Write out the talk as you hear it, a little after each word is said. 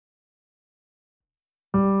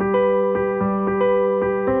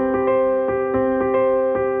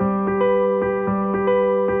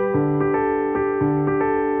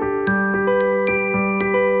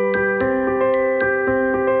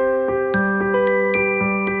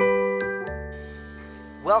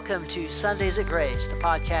Welcome to Sundays at Grace, the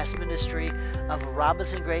podcast ministry of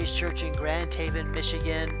Robinson Grace Church in Grand Haven,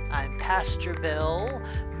 Michigan. I'm Pastor Bill.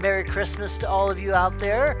 Merry Christmas to all of you out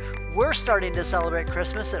there. We're starting to celebrate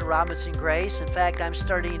Christmas at Robinson Grace. In fact, I'm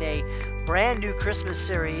starting a brand new Christmas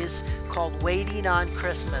series called Waiting on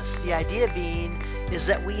Christmas. The idea being is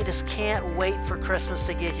that we just can't wait for Christmas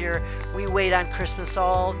to get here. We wait on Christmas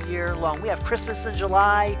all year long. We have Christmas in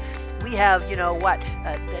July. We have,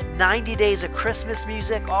 90 days of Christmas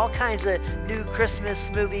music, all kinds of new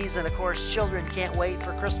Christmas movies, and of course, children can't wait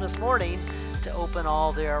for Christmas morning to open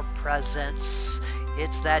all their presents.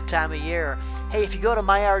 It's that time of year. Hey, if you go to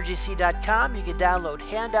myrgc.com, you can download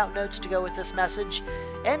handout notes to go with this message.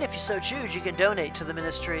 And if you so choose, you can donate to the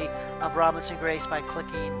ministry of Robinson Grace by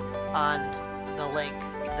clicking on the link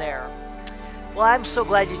there. Well, I'm so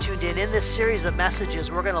glad you tuned in. In this series of messages,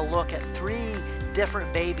 we're going to look at three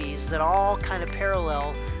different babies that all kind of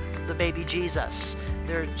parallel the baby Jesus.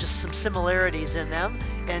 There are just some similarities in them.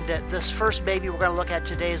 And this first baby we're going to look at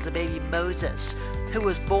today is the baby Moses, who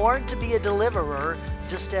was born to be a deliverer,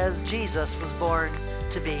 just as Jesus was born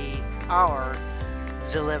to be our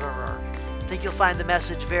deliverer. I think you'll find the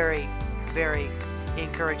message very, very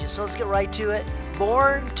encouraging. So let's get right to it.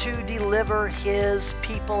 Born to deliver his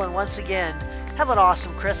people. And once again, have an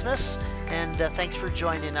awesome Christmas. And thanks for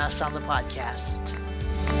joining us on the podcast.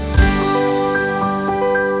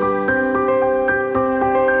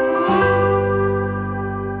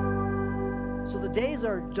 So the days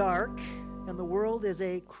are dark and the world is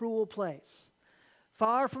a cruel place.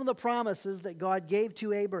 Far from the promises that God gave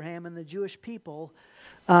to Abraham and the Jewish people,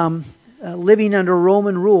 living under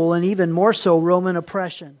Roman rule and even more so Roman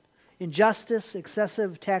oppression. Injustice,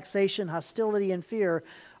 excessive taxation, hostility, and fear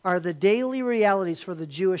are the daily realities for the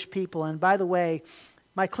Jewish people. And by the way,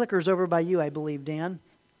 my clicker's over by you, I believe, Dan.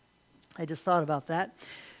 I just thought about that.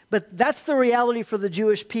 But that's the reality for the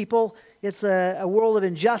Jewish people. It's a world of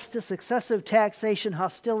injustice, excessive taxation,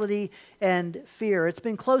 hostility, and fear. It's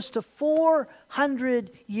been close to 400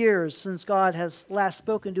 years since God has last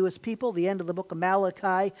spoken to his people, the end of the book of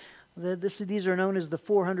Malachi. These are known as the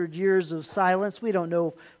 400 years of silence. We don't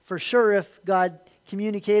know for sure if God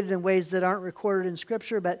communicated in ways that aren't recorded in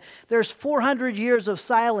Scripture, but there's 400 years of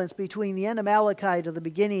silence between the end of Malachi to the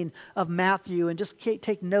beginning of Matthew, and just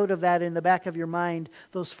take note of that in the back of your mind,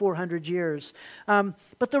 those 400 years.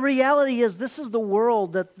 But the reality is this is the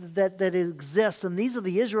world that exists, and these are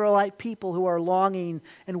the Israelite people who are longing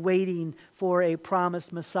and waiting for a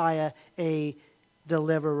promised Messiah, a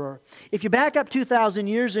deliverer. If you back up 2,000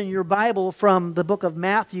 years in your Bible from the book of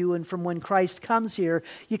Matthew and from when Christ comes here,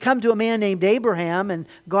 you come to a man named Abraham, and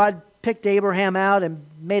God picked Abraham out and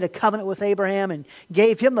made a covenant with Abraham and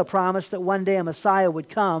gave him the promise that one day a Messiah would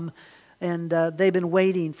come. And they've been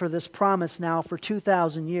waiting for this promise now for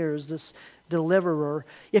 2,000 years, this deliverer.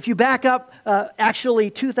 If you back up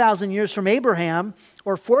actually 2,000 years from Abraham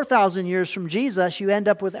or 4,000 years from Jesus, you end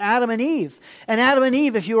up with Adam and Eve. And Adam and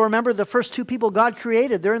Eve, if you remember, the first two people God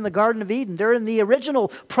created, they're in the Garden of Eden. They're in the original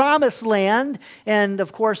promised land. And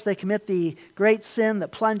of course, they commit the great sin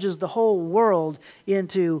that plunges the whole world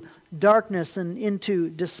into darkness and into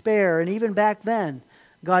despair. And even back then,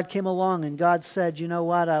 God came along and God said, you know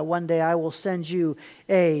what, one day I will send you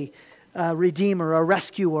a redeemer, a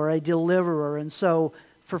rescuer, a deliverer. And so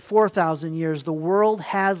for 4,000 years, the world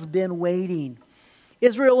has been waiting.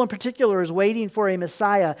 Israel in particular is waiting for a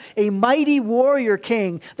Messiah, a mighty warrior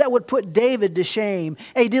king that would put David to shame,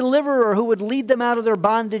 a deliverer who would lead them out of their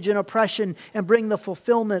bondage and oppression and bring the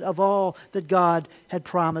fulfillment of all that God had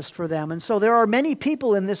promised for them. And so there are many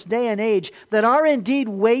people in this day and age that are indeed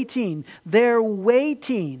waiting. They're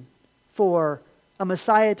waiting for a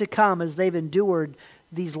Messiah to come as they've endured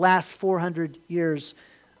these last 400 years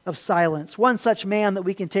of silence. One such man that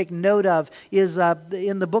we can take note of is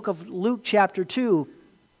in the book of Luke chapter 2.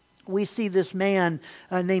 We see this man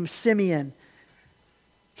named Simeon.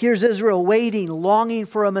 Here's Israel waiting, longing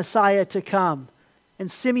for a Messiah to come.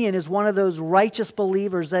 And Simeon is one of those righteous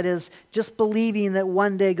believers that is just believing that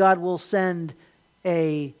one day God will send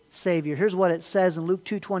a Savior. Here's what it says in Luke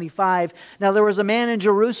 2:25. Now there was a man in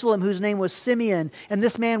Jerusalem whose name was Simeon, and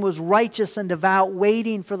this man was righteous and devout,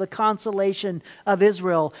 waiting for the consolation of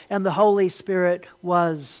Israel, and the Holy Spirit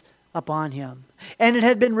was upon him. And it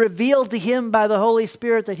had been revealed to him by the Holy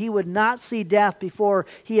Spirit that he would not see death before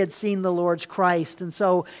he had seen the Lord's Christ. And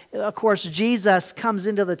so, of course, Jesus comes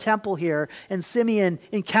into the temple here, and Simeon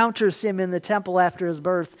encounters him in the temple after his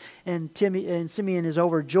birth, and Simeon is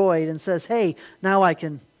overjoyed and says, now I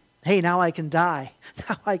can die.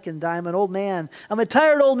 Now I can die. I'm an old man. I'm a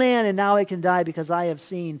tired old man, and now I can die because I have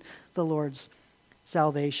seen the Lord's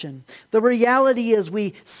salvation. The reality is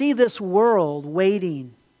we see this world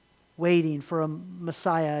waiting waiting for a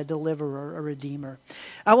Messiah, a deliverer, a redeemer.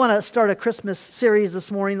 I want to start a Christmas series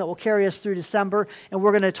this morning that will carry us through December, and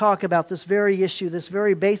we're going to talk about this very issue, this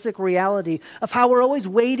very basic reality of how we're always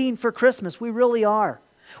waiting for Christmas. We really are.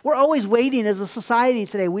 We're always waiting as a society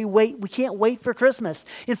today. We can't wait for Christmas.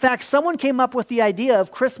 In fact, someone came up with the idea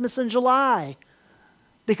of Christmas in July.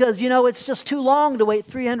 Because, it's just too long to wait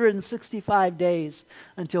 365 days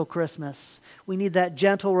until Christmas. We need that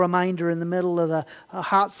gentle reminder in the middle of the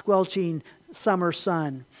hot, squelching summer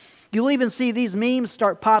sun. You'll even see these memes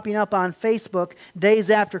start popping up on Facebook days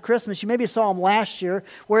after Christmas. You maybe saw them last year,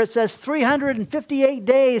 where it says 358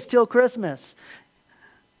 days till Christmas.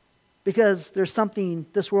 Because there's something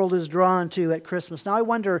this world is drawn to at Christmas. Now I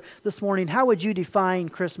wonder this morning, how would you define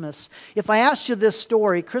Christmas? If I asked you this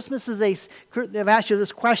story, if I asked you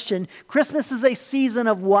this question, Christmas is a season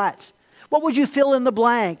of what? What would you fill in the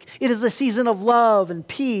blank? It is a season of love and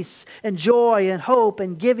peace and joy and hope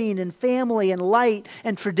and giving and family and light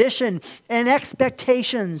and tradition and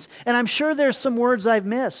expectations. And I'm sure there's some words I've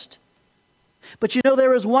missed. But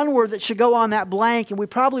there is one word that should go on that blank, and we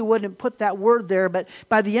probably wouldn't put that word there, but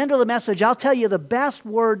by the end of the message, I'll tell you the best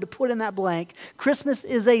word to put in that blank. Christmas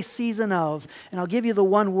is a season of, and I'll give you the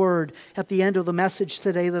one word at the end of the message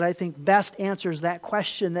today that I think best answers that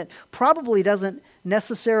question that probably doesn't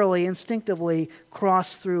necessarily instinctively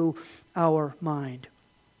cross through our mind.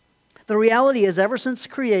 The reality is, ever since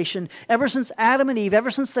creation, ever since Adam and Eve,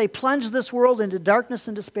 ever since they plunged this world into darkness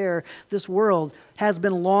and despair, this world has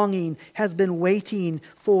been longing, has been waiting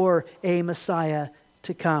for a Messiah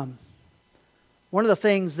to come. One of the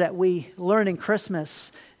things that we learn in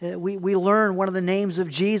Christmas, we learn one of the names of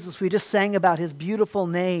Jesus. We just sang about his beautiful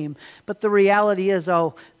name. But the reality is,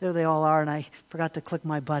 there they all are, and I forgot to click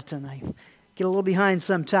my button. I get a little behind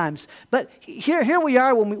sometimes. But here we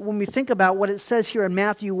are when we think about what it says here in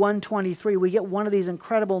Matthew 1:23. We get one of these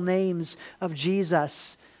incredible names of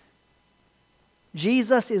Jesus.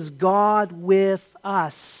 Jesus is God with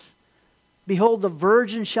us. Behold, the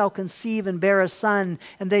virgin shall conceive and bear a son,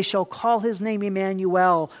 and they shall call his name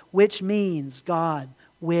Emmanuel, which means God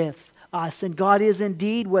with us. And God is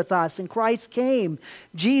indeed with us. And Christ came.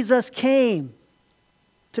 Jesus came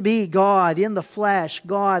to be God in the flesh,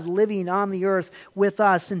 God living on the earth with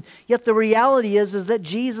us. And yet the reality is that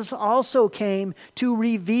Jesus also came to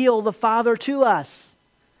reveal the Father to us.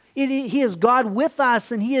 He is God with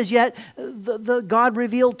us, and He is yet the God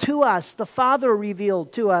revealed to us, the Father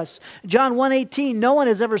revealed to us. John 1:18, no one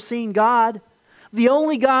has ever seen God. The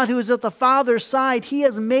only God who is at the Father's side, He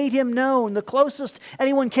has made Him known. The closest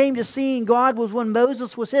anyone came to seeing God was when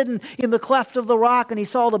Moses was hidden in the cleft of the rock and he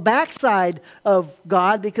saw the backside of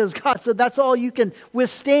God, because God said that's all you can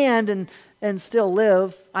withstand and still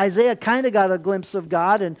live. Isaiah kind of got a glimpse of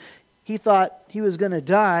God and he thought he was going to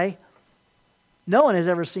die. No one has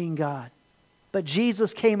ever seen God. But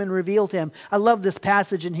Jesus came and revealed Him. I love this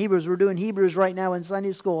passage in Hebrews. We're doing Hebrews right now in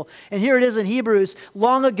Sunday school. And here it is in Hebrews.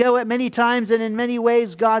 Long ago at many times and in many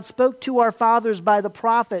ways God spoke to our fathers by the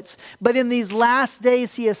prophets. But in these last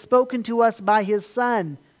days He has spoken to us by His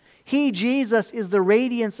Son. He, Jesus, is the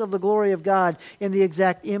radiance of the glory of God in the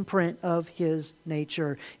exact imprint of His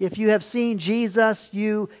nature. If you have seen Jesus,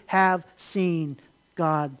 you have seen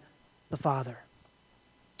God the Father.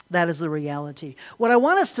 That is the reality. What I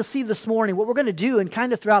want us to see this morning, what we're going to do, and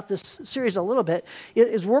kind of throughout this series a little bit,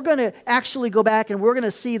 is we're going to actually go back and we're going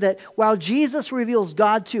to see that while Jesus reveals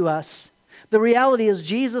God to us, the reality is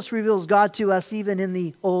Jesus reveals God to us even in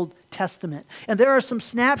the Old Testament. And there are some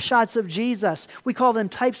snapshots of Jesus. We call them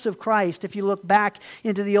types of Christ if you look back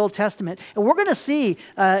into the Old Testament. And we're going to see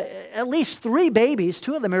at least 3 babies,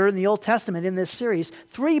 2 of them are in the Old Testament in this series,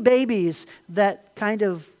 3 babies that kind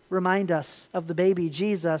of remind us of the baby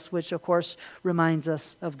Jesus, which of course reminds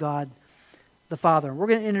us of God the Father. We're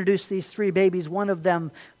going to introduce these 3 babies, one of them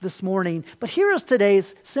this morning. But here is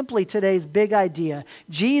today's big idea.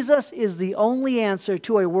 Jesus is the only answer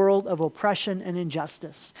to a world of oppression and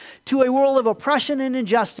injustice. To a world of oppression and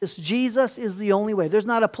injustice, Jesus is the only way. There's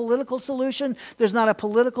not a political solution. There's not a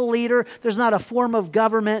political leader. There's not a form of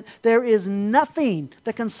government. There is nothing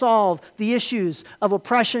that can solve the issues of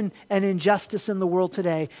oppression and injustice in the world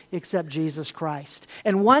today except Jesus Christ.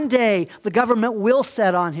 And one day, the government will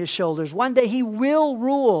set on His shoulders. One day, He will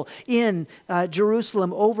rule in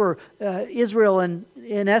Jerusalem over Israel and,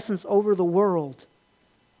 in essence, over the world.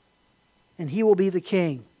 And He will be the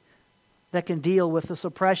King that can deal with this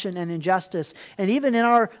oppression and injustice. And even in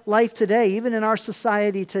our life today, even in our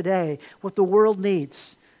society today, what the world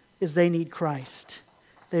needs is they need Christ.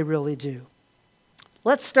 They really do.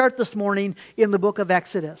 Let's start this morning in the book of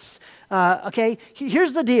Exodus.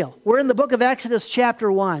 Here's the deal. We're in the book of Exodus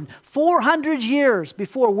chapter 1. 400 years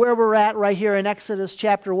before where we're at right here in Exodus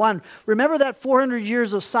chapter 1. Remember that 400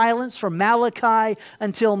 years of silence from Malachi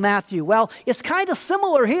until Matthew? Well, it's kind of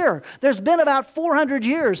similar here. There's been about 400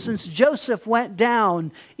 years since Joseph went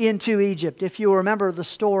down into Egypt, if you remember the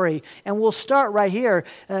story. And we'll start right here.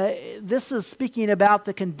 This is speaking about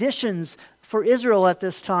the conditions for Israel at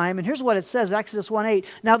this time. And here's what it says, Exodus 1:8.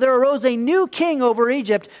 Now there arose a new king over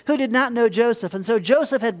Egypt who did not know Joseph. And so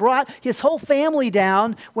Joseph had brought his whole family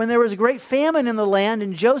down when there was a great famine in the land.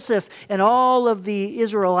 And Joseph and all of the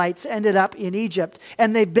Israelites ended up in Egypt.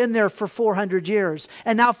 And they've been there for 400 years.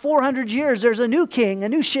 And now 400 years, there's a new king, a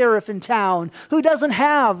new sheriff in town who doesn't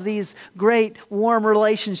have these great warm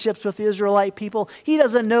relationships with the Israelite people. He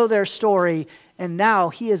doesn't know their story. And now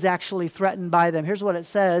he is actually threatened by them. Here's what it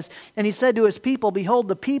says. And he said to his people, behold,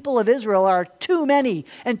 the people of Israel are too many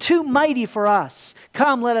and too mighty for us.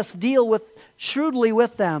 Come, let us deal shrewdly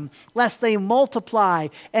with them, lest they multiply.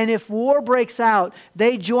 And if war breaks out,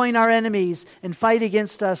 they join our enemies and fight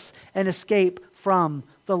against us and escape from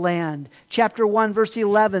the land. Chapter 1, verse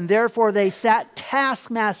 11, therefore they sat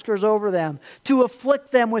taskmasters over them to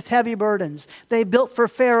afflict them with heavy burdens. They built for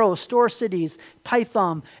Pharaoh store cities,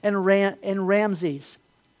 Pithom and Ramses.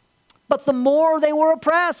 But the more they were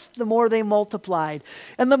oppressed, the more they multiplied,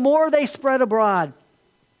 and the more they spread abroad.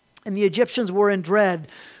 And the Egyptians were in dread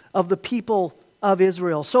of the people of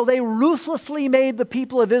Israel. So they ruthlessly made the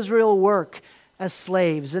people of Israel work as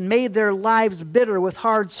slaves and made their lives bitter with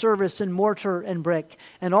hard service in mortar and brick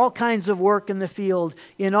and all kinds of work in the field.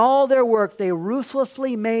 In all their work, they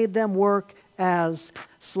ruthlessly made them work as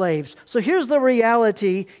slaves. So here's the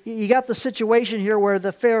reality. You got the situation here where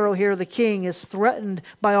the Pharaoh here, the king, is threatened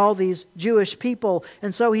by all these Jewish people.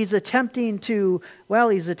 And so he's attempting to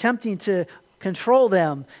control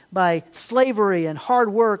them by slavery and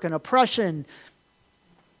hard work and oppression.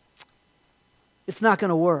 It's not going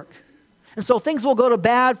to work. And so things will go to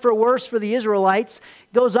bad for worse for the Israelites.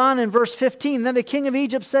 It goes on in verse 15. Then the king of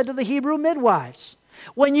Egypt said to the Hebrew midwives,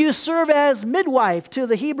 when you serve as midwife to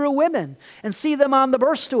the Hebrew women and see them on the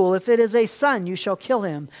birth stool, if it is a son, you shall kill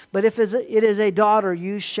him. But if it is a daughter,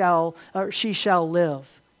 she shall live.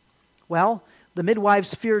 Well, the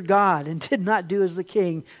midwives feared God and did not do as the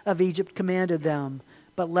king of Egypt commanded them,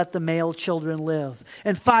 but let the male children live.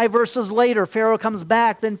 And 5 verses later, Pharaoh comes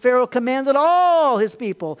back. Then Pharaoh commanded all his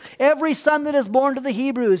people, every son that is born to the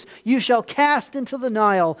Hebrews, you shall cast into the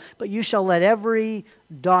Nile, but you shall let every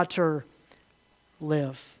daughter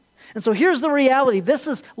live. And so here's the reality.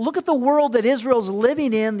 Look at the world that Israel's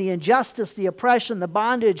living in, the injustice, the oppression, the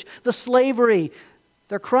bondage, the slavery.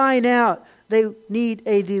 They're crying out. They need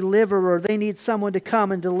a deliverer. They need someone to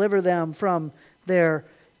come and deliver them from their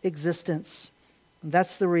existence.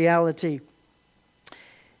 That's the reality.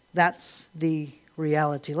 That's the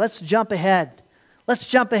reality. Let's jump ahead.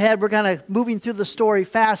 We're kind of moving through the story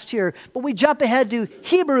fast here. But we jump ahead to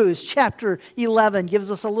Hebrews chapter 11.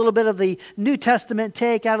 Gives us a little bit of the New Testament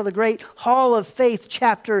take out of the great Hall of Faith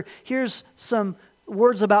chapter. Here's some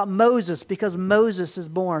words about Moses, because Moses is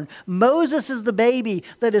born. Moses is the baby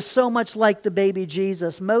that is so much like the baby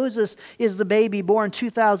Jesus. Moses is the baby born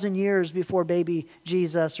 2,000 years before baby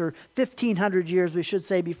Jesus, or 1,500 years, we should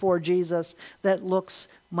say, before Jesus, that looks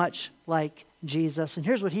much like Jesus. And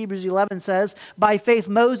here's what Hebrews 11 says. By faith,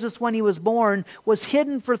 Moses, when he was born, was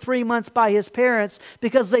hidden for 3 months by his parents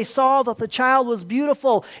because they saw that the child was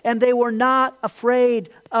beautiful and they were not afraid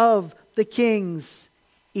of the king's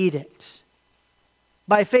edict.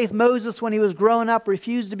 By faith, Moses, when he was grown up,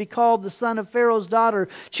 refused to be called the son of Pharaoh's daughter,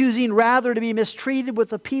 choosing rather to be mistreated with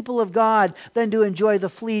the people of God than to enjoy the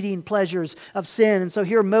fleeting pleasures of sin. And so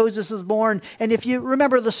here Moses is born. And if you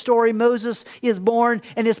remember the story, Moses is born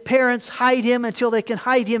and his parents hide him until they can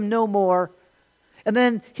hide him no more. And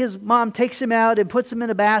then his mom takes him out and puts him in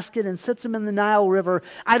a basket and sits him in the Nile River.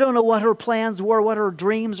 I don't know what her plans were, what her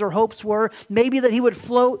dreams or hopes were. Maybe that he would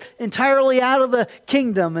float entirely out of the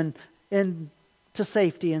kingdom and to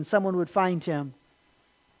safety, and someone would find him.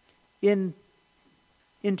 In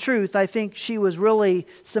truth, I think she was really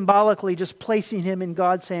symbolically just placing him in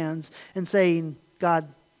God's hands and saying, God,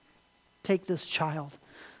 take this child.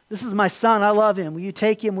 This is my son. I love him. Will you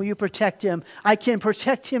take him? Will you protect him? I can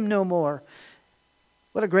protect him no more.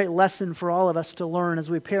 What a great lesson for all of us to learn as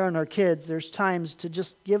we parent our kids. There's times to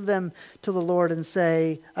just give them to the Lord and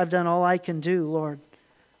say, I've done all I can do, Lord.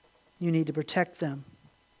 You need to protect them.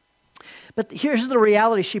 But here's the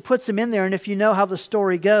reality. She puts him in there, and if you know how the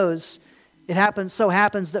story goes, so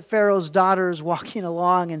happens that Pharaoh's daughter is walking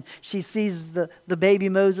along and she sees the baby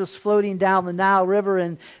Moses floating down the Nile River,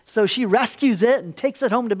 and so she rescues it and takes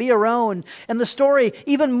it home to be her own. And the story,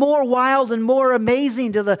 even more wild and more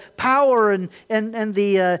amazing to the power and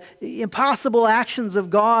the impossible actions of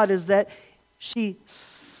God, is that she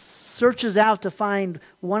searches out to find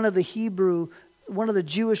one of the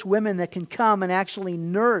Jewish women that can come and actually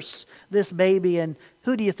nurse this baby. And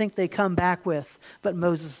who do you think they come back with but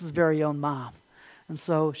Moses' very own mom? And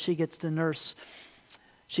so she gets to nurse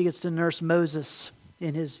Moses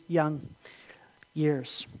in his young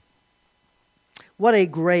years. What a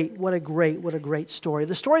great story.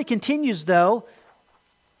 The story continues, though.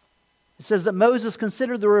 It says that Moses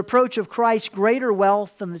considered the reproach of Christ greater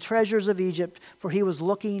wealth than the treasures of Egypt, for he was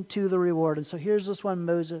looking to the reward. And so here's this one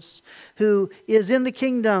Moses, who is in the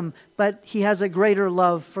kingdom, but he has a greater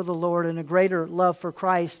love for the Lord and a greater love for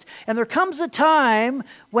Christ. And there comes a time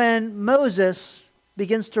when Moses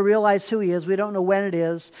begins to realize who he is. We don't know when it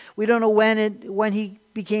is. We don't know when he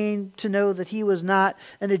began to know that he was not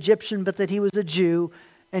an Egyptian, but that he was a Jew.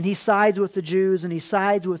 And he sides with the Jews and he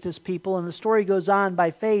sides with his people. And the story goes on.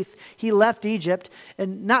 By faith, he left Egypt,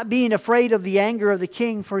 and not being afraid of the anger of the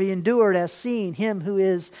king, for he endured as seeing him who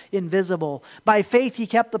is invisible. By faith, he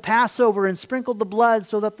kept the Passover and sprinkled the blood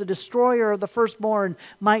so that the destroyer of the firstborn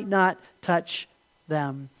might not touch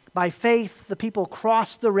them. By faith, the people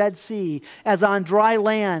crossed the Red Sea as on dry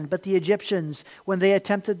land, but the Egyptians, when they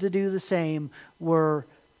attempted to do the same, were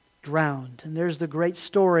drowned. And there's the great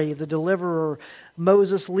story, the deliverer,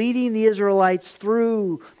 Moses leading the Israelites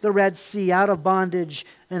through the Red Sea, out of bondage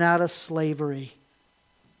and out of slavery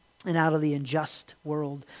and out of the unjust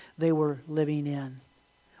world they were living in.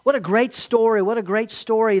 What a great story. What a great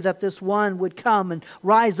story that this one would come and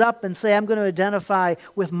rise up and say, I'm going to identify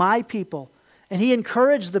with my people. And he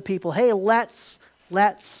encouraged the people, hey, let's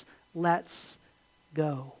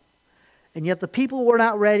go. And yet the people were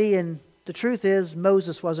not ready, and the truth is,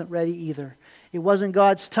 Moses wasn't ready either. It wasn't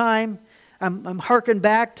God's time. I'm harking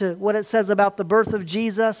back to what it says about the birth of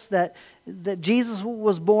Jesus, that Jesus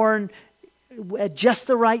was born at just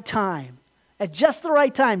the right time. At just the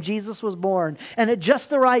right time, Jesus was born. And at just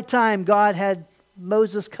the right time, God had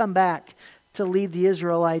Moses come back to lead the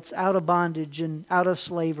Israelites out of bondage and out of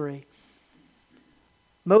slavery.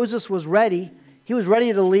 Moses was ready. He was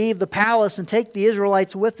ready to leave the palace and take the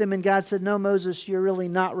Israelites with him. And God said, no, Moses, you're really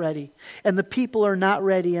not ready. And the people are not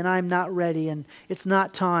ready, and I'm not ready, and it's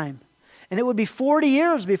not time. And it would be 40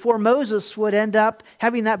 years before Moses would end up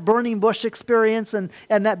having that burning bush experience and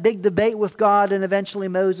that big debate with God, and eventually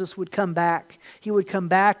Moses would come back. He would come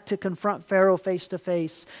back to confront Pharaoh face to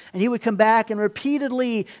face. And he would come back and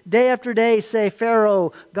repeatedly, day after day, say,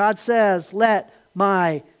 Pharaoh, God says, let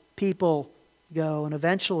my people go. And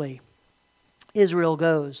eventually, Israel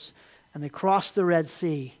goes, and they cross the Red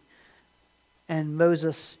Sea, and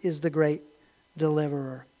Moses is the great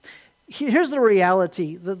deliverer. Here's the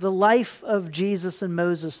reality. The life of Jesus and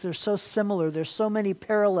Moses, they're so similar. There's so many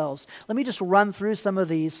parallels. Let me just run through some of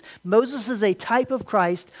these. Moses is a type of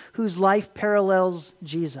Christ whose life parallels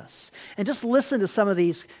Jesus. And just listen to some of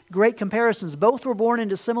these great comparisons. Both were born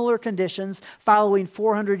into similar conditions following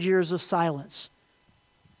 400 years of silence.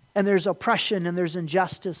 And there's oppression, and there's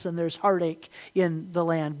injustice, and there's heartache in the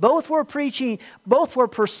land. Both were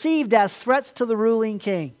perceived as threats to the ruling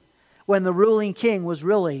king, when the ruling king was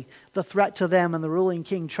really the threat to them, and the ruling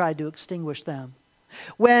king tried to extinguish them.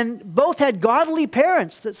 When both had godly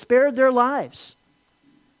parents that spared their lives.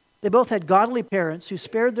 They both had godly parents who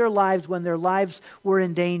spared their lives when their lives were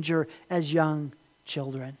in danger as young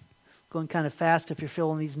children. Going kind of fast if you're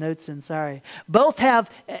filling these notes in, sorry. Both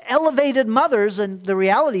have elevated mothers, and the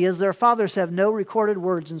reality is their fathers have no recorded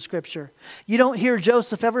words in Scripture. You don't hear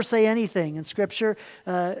Joseph ever say anything in Scripture,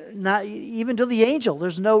 not even to the angel.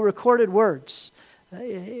 There's no recorded words.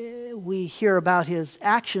 We hear about his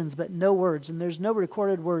actions, but no words, and there's no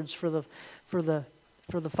recorded words for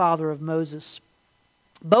the father of Moses.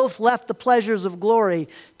 Both left the pleasures of glory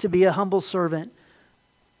to be a humble servant.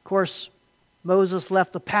 Of course, Moses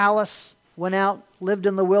left the palace, went out, lived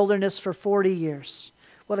in the wilderness for 40 years.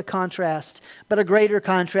 What a contrast. But a greater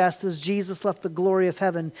contrast is Jesus left the glory of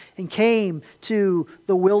heaven and came to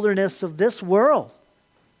the wilderness of this world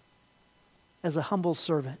as a humble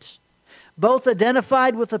servant. Both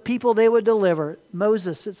identified with the people they would deliver.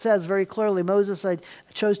 Moses, it says very clearly, Moses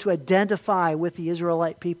chose to identify with the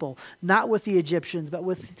Israelite people, not with the Egyptians, but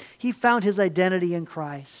he found his identity in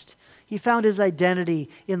Christ. He found his identity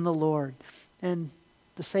in the Lord. And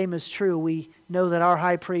the same is true. We know that our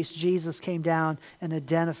high priest Jesus came down and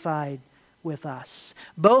identified with us.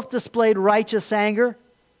 Both displayed righteous anger.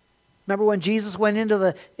 Remember when Jesus went into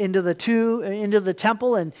the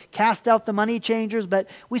temple and cast out the money changers? But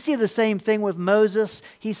we see the same thing with Moses.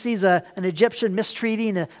 He sees an Egyptian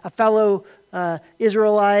mistreating a fellow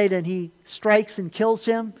Israelite, and he strikes and kills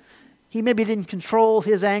him. He maybe didn't control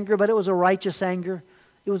his anger, but it was a righteous anger.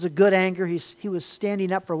 It was a good anger. He was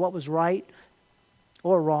standing up for what was right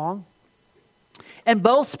or wrong. And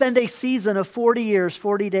both spend a season of 40 years,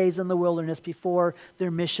 40 days in the wilderness before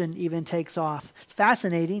their mission even takes off. It's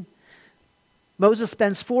fascinating. Moses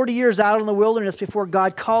spends 40 years out in the wilderness before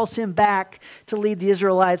God calls him back to lead the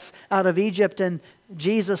Israelites out of Egypt. And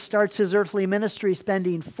Jesus starts his earthly ministry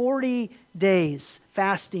spending 40 days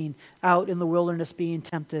fasting out in the wilderness being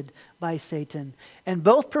tempted by Satan. And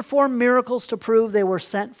both performed miracles to prove they were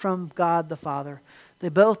sent from God the Father. They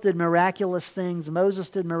both did miraculous things. Moses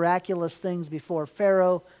did miraculous things before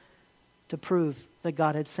Pharaoh to prove that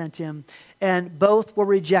God had sent him. And both were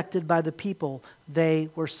rejected by the people they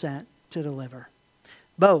were sent to deliver.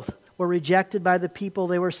 Both were rejected by the people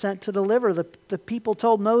they were sent to deliver. The people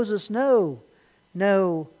told Moses, no,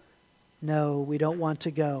 we don't want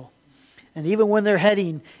to go. And even when they're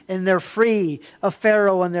heading and they're free of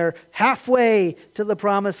Pharaoh and they're halfway to the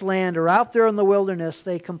promised land or out there in the wilderness,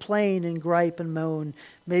 they complain and gripe and moan.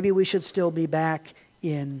 Maybe we should still be back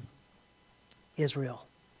in Israel.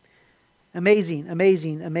 Amazing,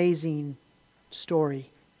 amazing, amazing story.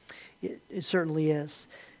 It certainly is.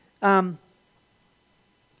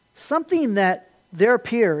 Something that their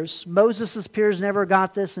peers, Moses' peers never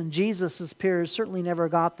got this, and Jesus' peers certainly never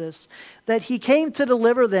got this, that he came to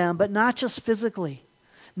deliver them, but not just physically.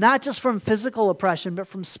 Not just from physical oppression, but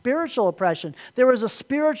from spiritual oppression. There was a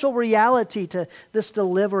spiritual reality to this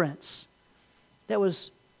deliverance that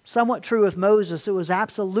was somewhat true with Moses. It was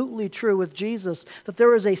absolutely true with Jesus, that there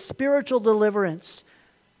was a spiritual deliverance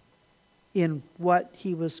in what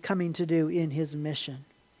he was coming to do in his mission.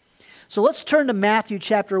 So let's turn to Matthew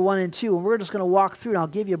chapter 1 and 2, and we're just going to walk through, and I'll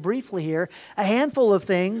give you briefly here a handful of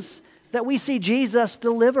things that we see Jesus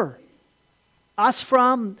deliver us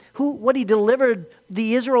from, what he delivered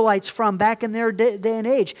the Israelites from back in their day and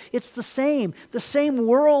age. It's the same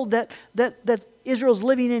world that Israel's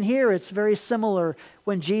living in here. It's very similar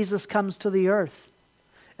when Jesus comes to the earth.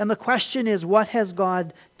 And the question is, what has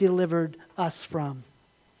God delivered us from?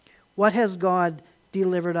 What has God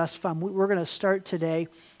delivered us from? We're going to start today.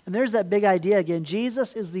 And there's that big idea again.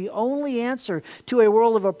 Jesus is the only answer to a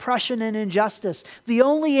world of oppression and injustice. The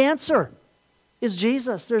only answer is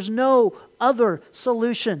Jesus. There's no other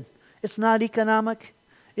solution. It's not economic.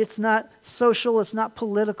 It's not social. It's not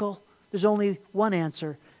political. There's only one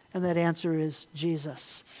answer, and that answer is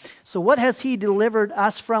Jesus. So what has he delivered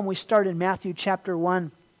us from? We start in Matthew chapter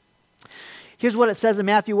 1. Here's what it says in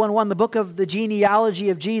Matthew 1:1, the book of the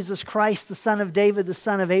genealogy of Jesus Christ, the son of David, the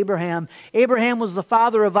son of Abraham. Abraham was the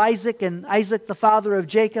father of Isaac, and Isaac the father of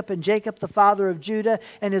Jacob, and Jacob the father of Judah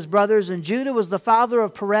and his brothers. And Judah was the father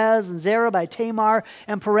of Perez and Zerah by Tamar,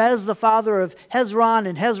 and Perez the father of Hezron,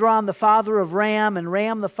 and Hezron the father of Ram, and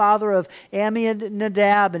Ram the father of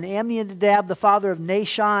Amminadab, and Amminadab the father of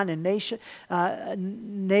Nahshon, and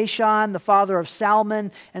Nahshon the father of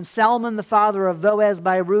Salmon, and Salmon the father of Boaz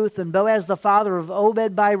by Ruth, and Boaz the father of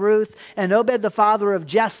Obed by Ruth, and Obed the father of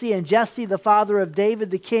Jesse, and Jesse the father of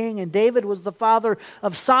David the king, and David was the father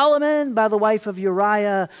of Solomon by the wife of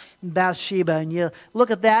Uriah, Bathsheba. And you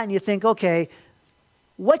look at that and you think, okay,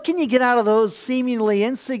 what can you get out of those seemingly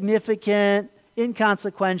insignificant,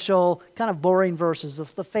 inconsequential, kind of boring verses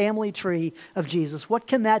of the family tree of Jesus? What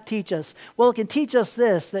can that teach us? Well, it can teach us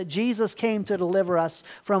this, that Jesus came to deliver us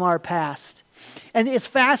from our past. And it's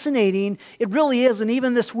fascinating, it really is, and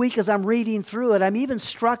even this week as I'm reading through it, I'm even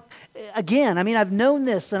struck again. I mean, I've known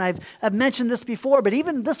this and I've mentioned this before, but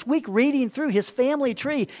even this week reading through his family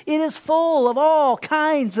tree, it is full of all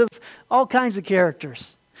kinds of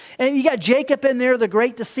characters. And you got Jacob in there, the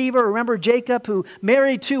great deceiver. Remember Jacob, who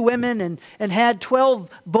married 2 women and had 12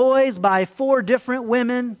 boys by 4 different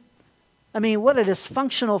women? I mean, what a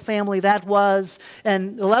dysfunctional family that was.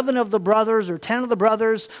 And 11 of the brothers, or 10 of the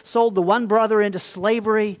brothers, sold the one brother into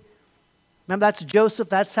slavery. Remember, that's Joseph.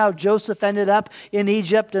 That's how Joseph ended up in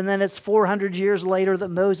Egypt. And then it's 400 years later that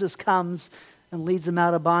Moses comes and leads them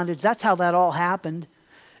out of bondage. That's how that all happened.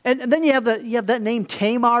 And then you have that name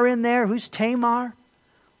Tamar in there. Who's Tamar?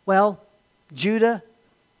 Well, Judah.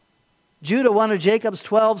 Judah, one of Jacob's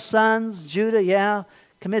 12 sons. Judah,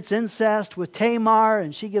 commits incest with Tamar,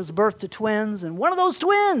 and she gives birth to twins, and one of those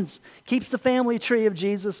twins keeps the family tree of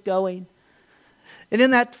Jesus going. And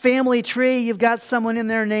in that family tree, you've got someone in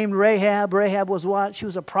there named Rahab. Rahab was what? She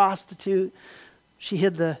was a prostitute. She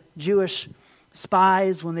hid the Jewish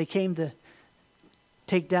spies when they came to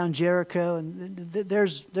take down Jericho. And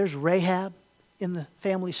there's Rahab in the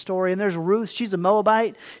family story. And there's Ruth. She's a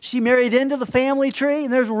Moabite. She married into the family tree.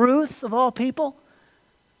 And there's Ruth, of all people.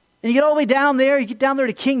 And you get all the way down there. You get down there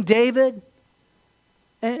to King David.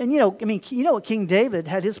 And you know what King David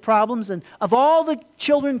had his problems. And of all the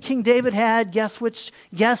children King David had, guess which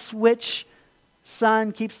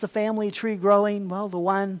son keeps the family tree growing? Well, the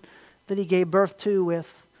one that he gave birth to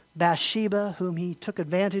with Bathsheba, whom he took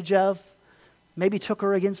advantage of. Maybe took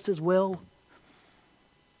her against his will.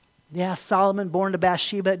 Yeah, Solomon, born to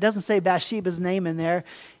Bathsheba. It doesn't say Bathsheba's name in there.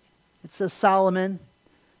 It says Solomon,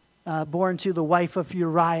 born to the wife of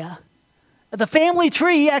Uriah. The family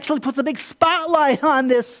tree actually puts a big spotlight on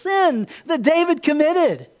this sin that David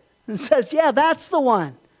committed and says, yeah, that's the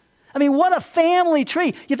one. I mean, what a family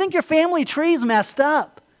tree. You think your family tree's messed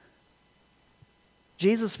up.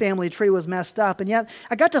 Jesus' family tree was messed up. And yet,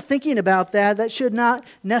 I got to thinking about that. That should not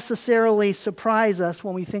necessarily surprise us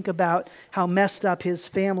when we think about how messed up his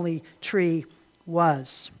family tree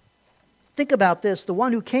was. Think about this. The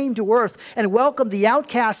one who came to earth and welcomed the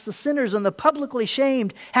outcasts, the sinners, and the publicly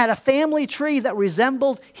shamed had a family tree that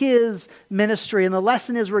resembled his ministry. And the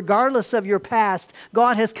lesson is, regardless of your past,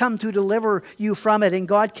 God has come to deliver you from it. And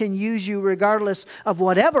God can use you regardless of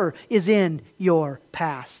whatever is in your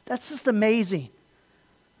past. That's just amazing.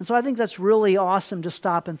 And so I think that's really awesome to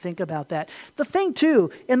stop and think about that. The thing too,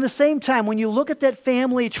 in the same time, when you look at that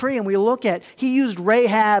family tree and we look at, he used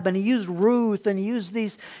Rahab and he used Ruth and he used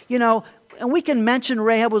these, and we can mention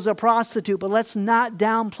Rahab was a prostitute, but let's not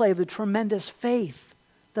downplay the tremendous faith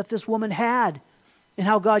that this woman had and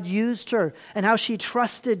how God used her and how she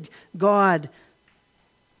trusted God.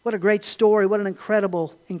 What a great story. What an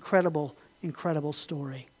incredible, incredible, incredible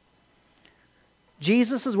story.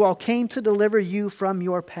 Jesus as well came to deliver you from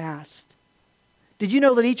your past. Did you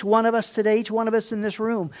know that each one of us today, each one of us in this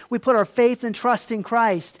room, we put our faith and trust in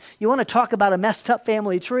Christ? You want to talk about a messed up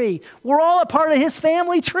family tree? We're all a part of his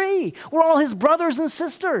family tree. We're all his brothers and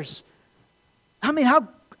sisters. I mean, how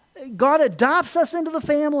God adopts us into the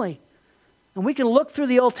family. And we can look through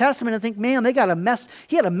the Old Testament and think, man, he had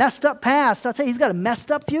a messed up past. I'll tell you, he's got a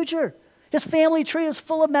messed up future. His family tree is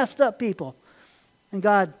full of messed up people. And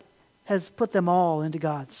God has put them all into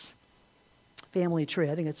God's family tree.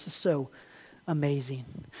 I think it's just so amazing.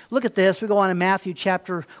 Look at this. We go on in Matthew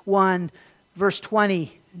chapter 1, verse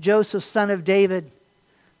 20. Joseph, son of David.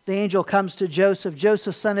 The angel comes to Joseph.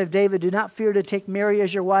 Joseph, son of David, do not fear to take Mary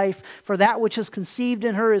as your wife, for that which is conceived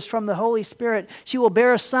in her is from the Holy Spirit. She will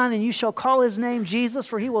bear a son, and you shall call his name Jesus,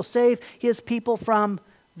 for he will save his people from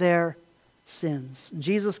their sins. And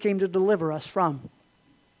Jesus came to deliver us from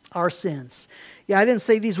our sins. Yeah, I didn't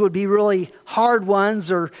say these would be really hard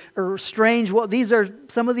ones or strange. Well, these are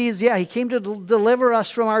some of these. Yeah, he came to deliver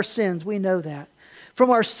us from our sins. We know that. From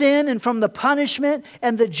our sin and from the punishment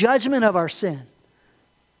and the judgment of our sin.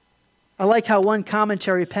 I like how one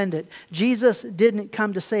commentary penned it. Jesus didn't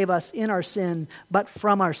come to save us in our sin, but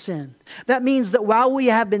from our sin. That means that while we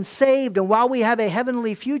have been saved and while we have a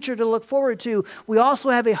heavenly future to look forward to, we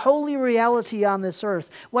also have a holy reality on this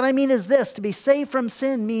earth. What I mean is this: to be saved from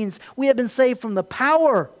sin means we have been saved from the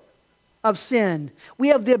power of sin. We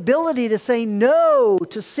have the ability to say no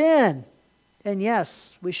to sin. And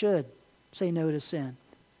yes, we should say no to sin.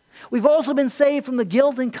 We've also been saved from the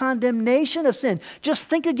guilt and condemnation of sin. Just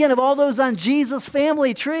think again of all those on Jesus'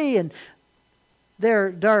 family tree and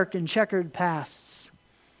their dark and checkered pasts.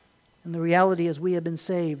 And the reality is we have been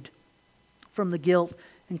saved from the guilt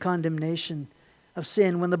and condemnation of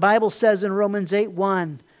sin. When the Bible says in Romans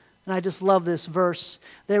 8:1, and I just love this verse,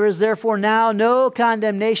 there is therefore now no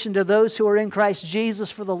condemnation to those who are in Christ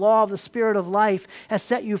Jesus, for the law of the Spirit of life has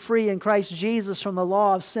set you free in Christ Jesus from the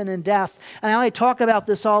law of sin and death. And I talk about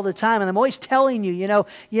this all the time, and I'm always telling you,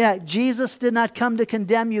 Jesus did not come to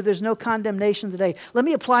condemn you. There's no condemnation today. Let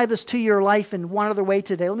me apply this to your life in one other way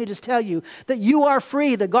today. Let me just tell you that you are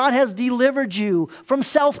free, that God has delivered you from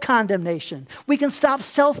self-condemnation. We can stop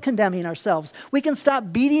self-condemning ourselves. We can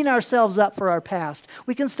stop beating ourselves up for our past.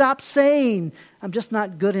 We can stop saying, I'm just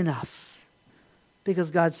not good enough,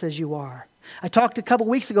 because God says you are. I talked a couple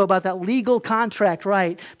weeks ago about that legal contract,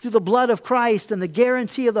 right? Through the blood of Christ and the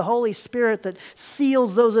guarantee of the Holy Spirit that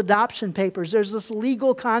seals those adoption papers. There's this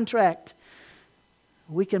legal contract.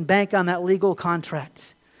 We can bank on that legal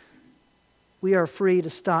contract. We are free to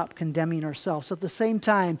stop condemning ourselves. At the same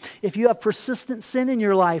time, if you have persistent sin in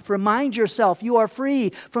your life, remind yourself you are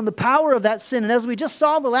free from the power of that sin. And as we just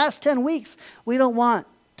saw the last 10 weeks, we don't want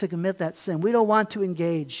to commit that sin. We don't want to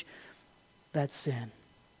engage that sin.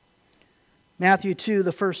 Matthew 2,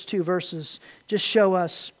 the first two verses, just show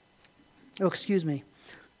us,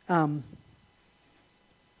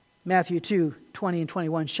 Matthew 2, 20 and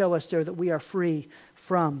 21 show us there that we are free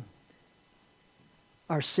from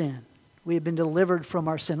our sin. We have been delivered from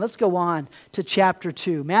our sin. Let's go on to chapter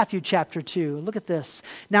 2, Matthew chapter 2. Look at this.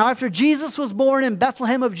 Now after Jesus was born in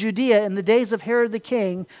Bethlehem of Judea in the days of Herod the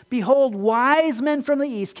king, behold, wise men from the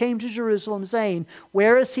east came to Jerusalem, saying,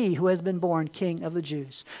 where is he who has been born King of the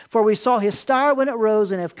Jews? For we saw his star when it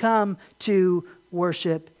rose and have come to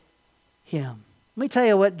worship him. Let me tell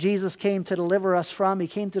you what Jesus came to deliver us from. He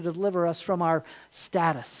came to deliver us from our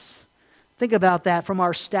status. Think about that, from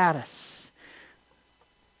our status.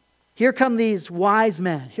 Here come these wise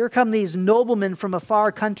men. Here come these noblemen from a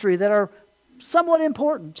far country that are somewhat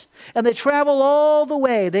important. And they travel all the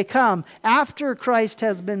way. They come after Christ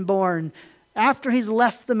has been born, after he's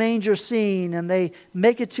left the manger scene, and they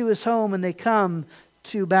make it to his home, and they come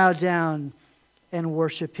to bow down and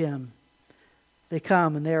worship him. They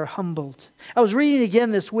come and they are humbled. I was reading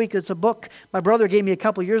again this week. It's a book my brother gave me a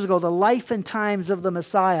couple years ago, The Life and Times of the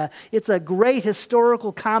Messiah. It's a great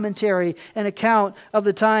historical commentary and account of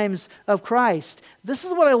the times of Christ. This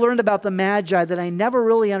is what I learned about the Magi that I never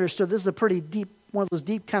really understood. This is a pretty deep, one of those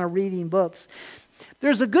deep kind of reading books.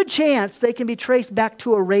 There's a good chance they can be traced back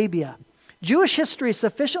to Arabia. Jewish history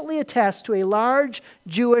sufficiently attests to a large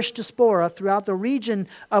Jewish diaspora throughout the region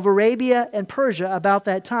of Arabia and Persia about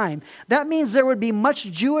that time. That means there would be much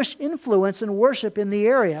Jewish influence and worship in the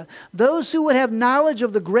area. Those who would have knowledge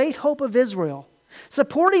of the great hope of Israel.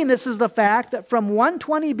 Supporting this is the fact that from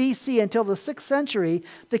 120 BC until the 6th century,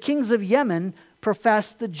 the kings of Yemen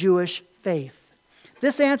professed the Jewish faith.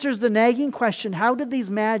 This answers the nagging question, how did these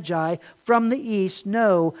magi from the east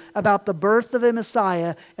know about the birth of a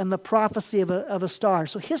Messiah and the prophecy of a star?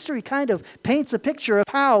 So history kind of paints a picture of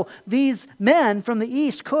how these men from the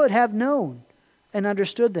east could have known and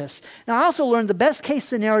understood this. Now I also learned the best case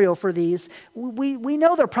scenario for these, we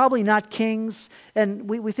know they're probably not kings, and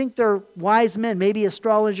we think they're wise men, maybe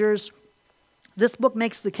astrologers. This book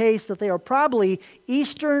makes the case that they are probably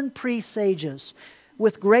Eastern pre-sages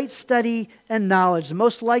with great study and knowledge.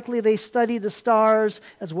 Most likely they study the stars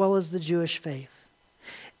as well as the Jewish faith.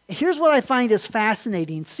 Here's what I find is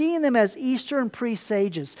fascinating. Seeing them as Eastern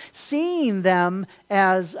pre-sages, seeing them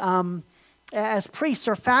as priests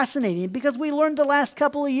are fascinating because we learned the last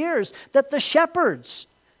couple of years that the shepherds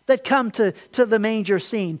that come to the manger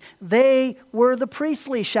scene, they were the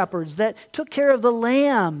priestly shepherds that took care of the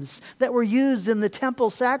lambs that were used in the temple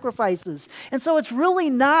sacrifices. And so it's really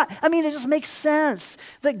not, it just makes sense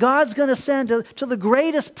that God's going to send to the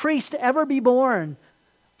greatest priest to ever be born.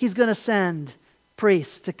 He's going to send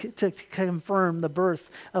priests to confirm the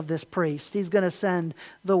birth of this priest. He's going to send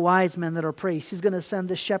the wise men that are priests. He's going to send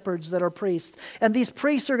the shepherds that are priests. And these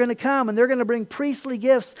priests are going to come and they're going to bring priestly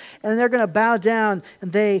gifts and they're going to bow down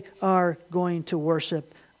and they are going to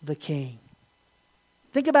worship the King.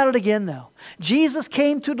 Think about it again though. Jesus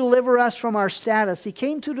came to deliver us from our status. He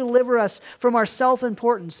came to deliver us from our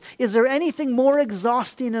self-importance. Is there anything more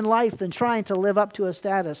exhausting in life than trying to live up to a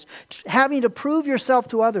status? Having to prove yourself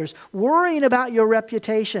to others, worrying about your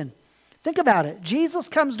reputation. Think about it. Jesus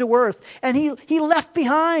comes to earth and he left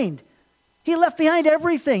behind. He left behind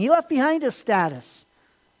everything. He left behind his status.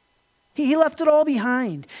 He left it all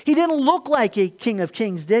behind. He didn't look like a King of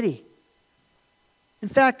Kings, did he? In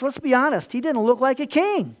fact, let's be honest, he didn't look like a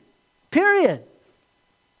king, period.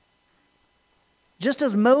 Just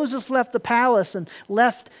as Moses left the palace and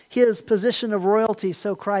left his position of royalty,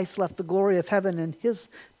 so Christ left the glory of heaven and his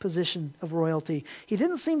position of royalty. He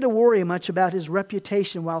didn't seem to worry much about his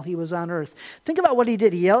reputation while he was on earth. Think about what he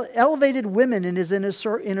did. He elevated women in his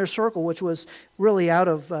inner circle, which was really out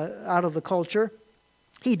of the culture.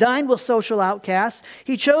 He dined with social outcasts.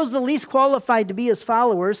 He chose the least qualified to be his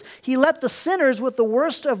followers. He let the sinners with the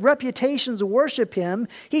worst of reputations worship him.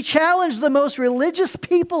 He challenged the most religious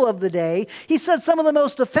people of the day. He said some of the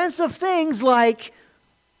most offensive things like,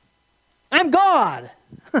 "I'm God."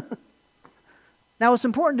 Now it's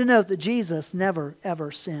important to note that Jesus never,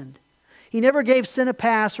 ever sinned. He never gave sin a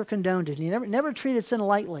pass or condoned it. He never treated sin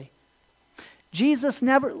lightly. Jesus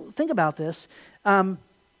never, think about this,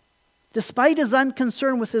 despite his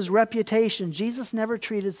unconcern with his reputation, Jesus never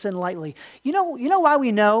treated sin lightly. You know why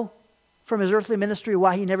we know from his earthly ministry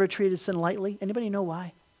why he never treated sin lightly? Anybody know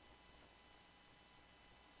why?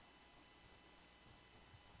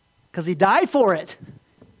 Because he died for it.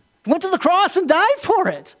 Went to the cross and died for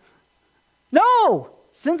it. No!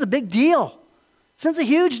 Sin's a big deal. Sin's a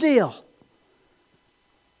huge deal.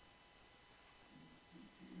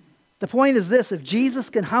 The point is this: if Jesus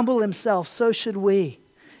can humble himself, so should we.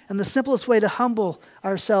 And the simplest way to humble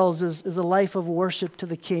ourselves is a life of worship to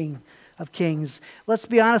the King of Kings. Let's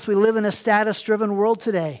be honest, we live in a status-driven world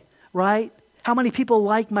today, right? How many people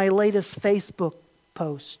like my latest Facebook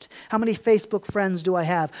post? How many Facebook friends do I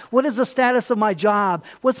have? What is the status of my job?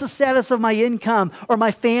 What's the status of my income or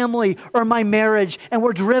my family or my marriage? And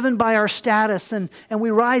we're driven by our status, and we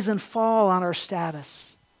rise and fall on our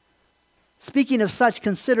status. Speaking of such,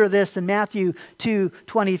 consider this in Matthew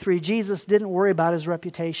 2:23. Jesus didn't worry about his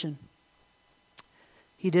reputation.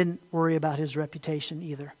 He didn't worry about his reputation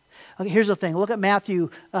either. Okay, here's the thing. Look at Matthew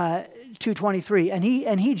 2:23. And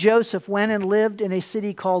he, Joseph, went and lived in a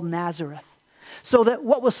city called Nazareth, so that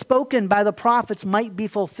what was spoken by the prophets might be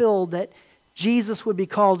fulfilled, that Jesus would be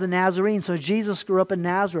called a Nazarene. So Jesus grew up in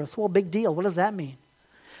Nazareth. Well, big deal. What does that mean?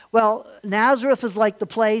 Well, Nazareth is like the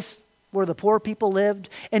place where the poor people lived.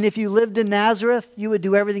 And if you lived in Nazareth, you would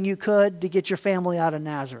do everything you could to get your family out of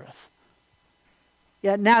Nazareth.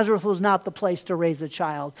 Yeah, Nazareth was not the place to raise a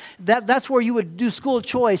child. That's where you would do school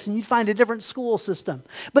choice and you'd find a different school system.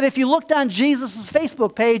 But if you looked on Jesus'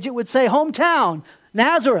 Facebook page, it would say, hometown,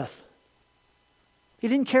 Nazareth. He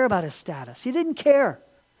didn't care about his status. He didn't care.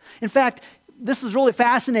 In fact, this is really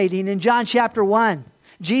fascinating. In John chapter 1,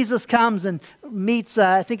 Jesus comes and meets,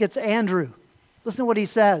 I think it's Andrew. Listen to what he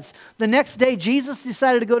says. The next day, Jesus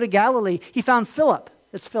decided to go to Galilee. He found Philip.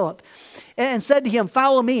 It's Philip. And said to him,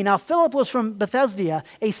 follow me. Now, Philip was from Bethsaida,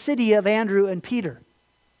 a city of Andrew and Peter.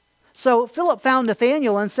 So Philip found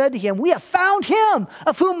Nathanael and said to him, we have found him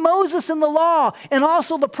of whom Moses in the law and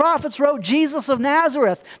also the prophets wrote, Jesus of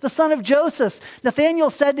Nazareth, the son of Joseph. Nathanael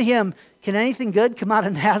said to him, can anything good come out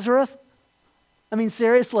of Nazareth? I mean,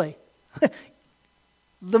 seriously.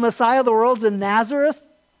 The Messiah of the world's in Nazareth?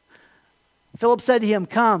 Philip said to him,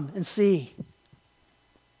 come and see.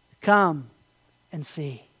 Come and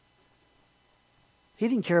see. He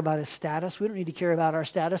didn't care about his status. We don't need to care about our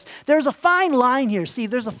status. There's a fine line here. See,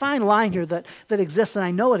 there's a fine line here that exists, and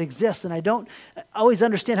I know it exists, and I don't always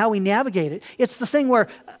understand how we navigate it. It's the thing where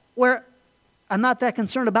I'm not that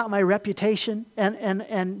concerned about my reputation,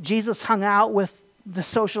 and Jesus hung out with the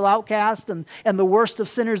social outcast and the worst of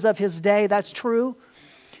sinners of his day. That's true.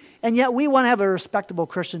 And yet we want to have a respectable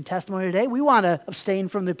Christian testimony today. We want to abstain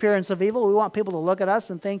from the appearance of evil. We want people to look at us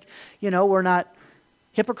and think, we're not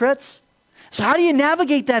hypocrites. So how do you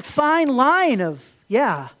navigate that fine line of,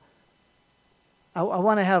 I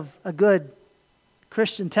want to have a good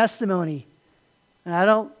Christian testimony, and I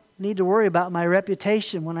don't need to worry about my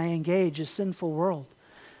reputation when I engage a sinful world?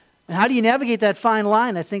 And how do you navigate that fine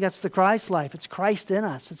line? I think that's the Christ life. It's Christ in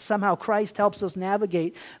us. It's somehow Christ helps us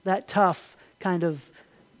navigate that tough kind of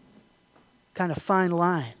fine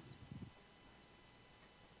line.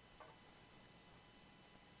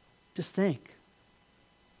 Just think.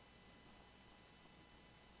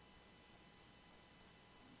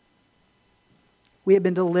 We have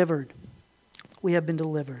been delivered. We have been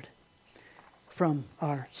delivered from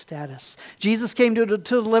our status. Jesus came to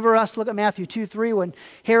deliver us. Look at Matthew 2:3. When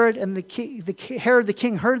Herod and Herod the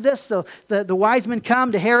king heard this, the wise men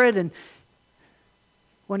come to Herod, and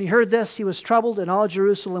when he heard this, he was troubled, and all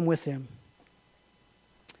Jerusalem with him.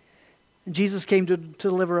 And Jesus came to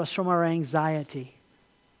deliver us from our anxiety.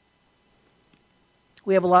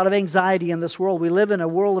 We have a lot of anxiety in this world. We live in a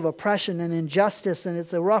world of oppression and injustice, and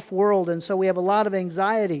it's a rough world, and so we have a lot of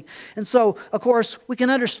anxiety. And so, of course, we can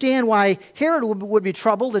understand why Herod would be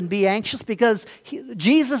troubled and be anxious, because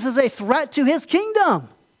Jesus is a threat to his kingdom.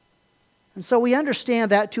 And so we understand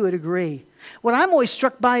that to a degree. What I'm always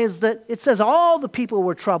struck by is that it says all the people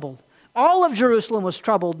were troubled. All of Jerusalem was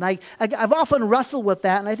troubled. And I've often wrestled with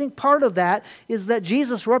that, and I think part of that is that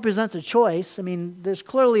Jesus represents a choice. I mean, there's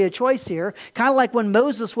clearly a choice here. Kind of like when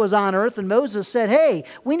Moses was on earth, and Moses said, hey,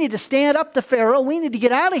 we need to stand up to Pharaoh. We need to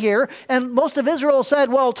get out of here. And most of Israel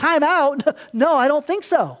said, well, time out. No, I don't think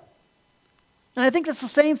so. And I think that's the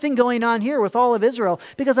same thing going on here with all of Israel,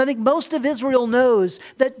 because I think most of Israel knows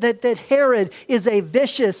that Herod is a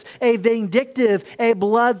vicious, a vindictive, a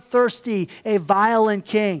bloodthirsty, a violent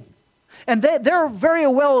king. And they're very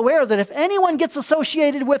well aware that if anyone gets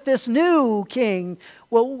associated with this new king,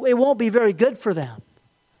 well, it won't be very good for them.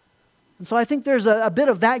 And so I think there's a bit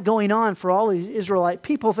of that going on for all these Israelite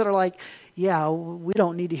people that are like, we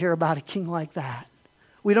don't need to hear about a king like that.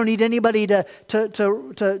 We don't need anybody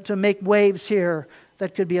to make waves here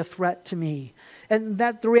that could be a threat to me. And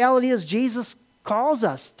that the reality is Jesus calls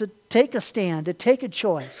us to take a stand, to take a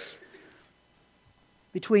choice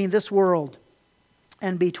between this world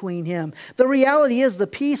and between him. The reality is the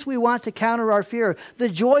peace we want to counter our fear, the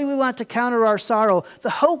joy we want to counter our sorrow, the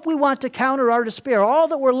hope we want to counter our despair, all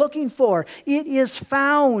that we're looking for, it is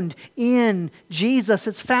found in Jesus.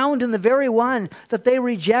 It's found in the very one that they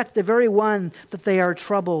reject, the very one that they are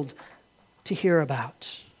troubled to hear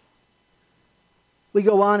about. We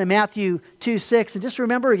go on in Matthew 2:6, and just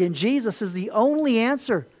remember again, Jesus is the only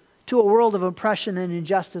answer to a world of oppression and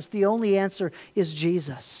injustice. The only answer is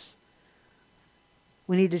Jesus.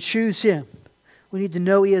 We need to choose Him. We need to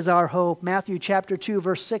know He is our hope. Matthew chapter 2,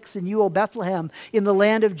 verse 6, and you, O Bethlehem, in the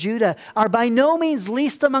land of Judah, are by no means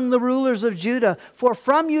least among the rulers of Judah, for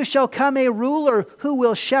from you shall come a ruler who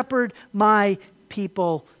will shepherd my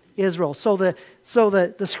people Israel. So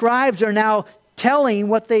the scribes are now telling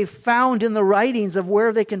what they've found in the writings of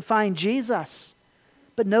where they can find Jesus.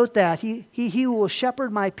 But note that, he who will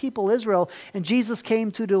shepherd my people Israel, and Jesus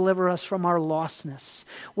came to deliver us from our lostness.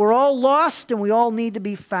 We're all lost and we all need to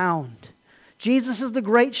be found. Jesus is the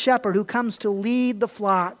great shepherd who comes to lead the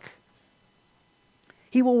flock.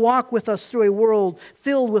 He will walk with us through a world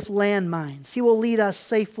filled with landmines. He will lead us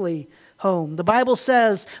safely home. The Bible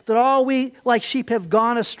says that all we like sheep have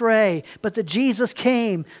gone astray, but that Jesus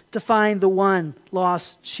came to find the one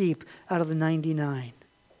lost sheep out of the 99.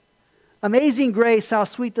 Amazing grace, how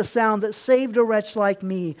sweet the sound that saved a wretch like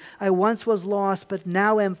me. I once was lost, but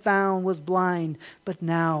now am found, was blind, but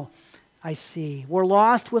now I see. We're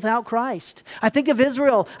lost without Christ. I think of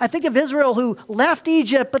Israel. I think of Israel who left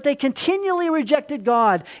Egypt, but they continually rejected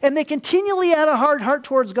God. And they continually had a hard heart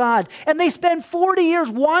towards God. And they spend 40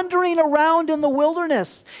 years wandering around in the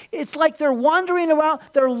wilderness. It's like they're wandering around.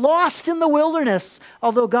 They're lost in the wilderness,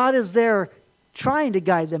 although God is there trying to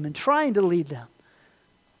guide them and trying to lead them.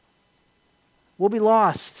 We'll be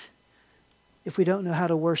lost if we don't know how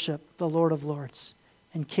to worship the Lord of Lords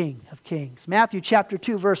and King of Kings. Matthew chapter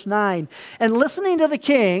 2, verse 9. And listening to the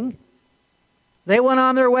king, they went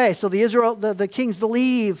on their way. So the kings to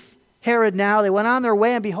leave Herod now. They went on their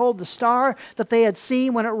way, and behold, the star that they had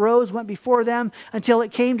seen when it rose went before them until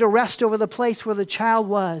it came to rest over the place where the child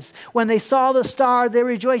was. When they saw the star, they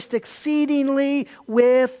rejoiced exceedingly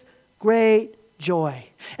with great joy.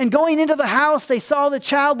 And going into the house, they saw the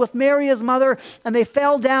child with Mary his mother, and they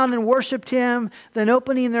fell down and worshipped him. Then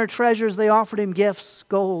opening their treasures, they offered him gifts,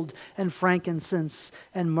 gold and frankincense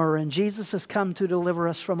and myrrh. And Jesus has come to deliver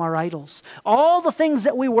us from our idols. All the things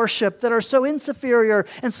that we worship that are so inferior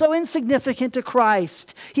and so insignificant to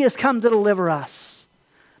Christ, He has come to deliver us.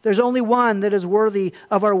 There's only one that is worthy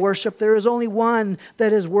of our worship. There is only one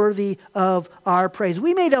that is worthy of our praise.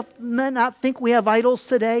 We may not think we have idols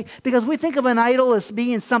today because we think of an idol as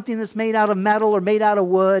being something that's made out of metal or made out of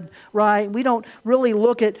wood, right? We don't really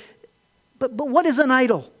look at, but what is an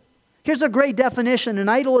idol? Here's a great definition. An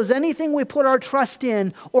idol is anything we put our trust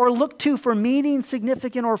in or look to for meaning,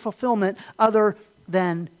 significance, or fulfillment other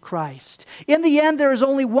than Christ. In the end, there is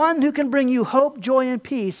only one who can bring you hope, joy, and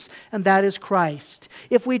peace, and that is Christ.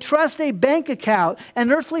 If we trust a bank account, an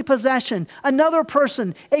earthly possession, another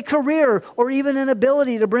person, a career, or even an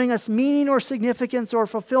ability to bring us meaning or significance or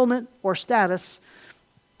fulfillment or status,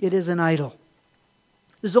 it is an idol.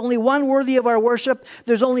 There's only one worthy of our worship.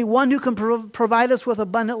 There's only one who can provide us with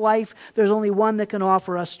abundant life. There's only one that can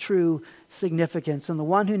offer us true significance. And the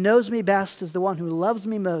one who knows me best is the one who loves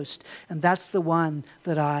me most. And that's the one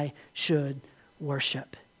that I should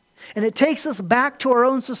worship. And it takes us back to our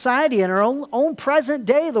own society and our own present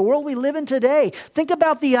day, the world we live in today. Think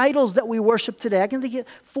about the idols that we worship today. I can think of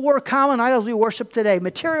 4 common idols we worship today.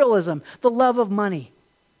 Materialism, the love of money.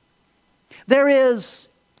 There is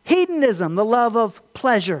hedonism, the love of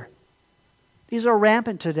pleasure. These are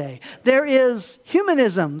rampant today. There is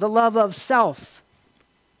humanism, the love of self.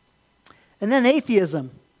 And then atheism.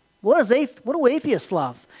 What do atheists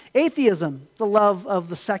love? Atheism, the love of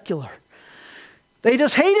the secular. They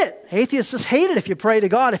just hate it. Atheists just hate it if you pray to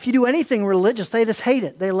God. If you do anything religious, they just hate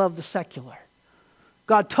it. They love the secular.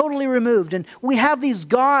 God totally removed. And we have these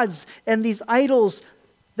gods and these idols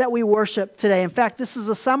that we worship today. In fact, this is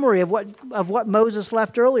a summary of what Moses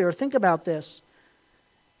left earlier. Think about this.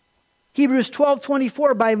 Hebrews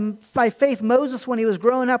 12:24, by faith Moses, when he was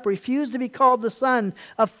growing up, refused to be called the son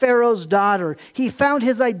of Pharaoh's daughter. He found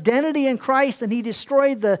his identity in Christ and he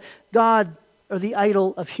destroyed the god or the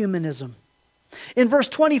idol of humanism. In verse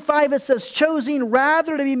 25 it says, choosing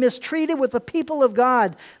rather to be mistreated with the people of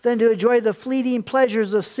God than to enjoy the fleeting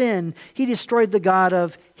pleasures of sin, he destroyed the god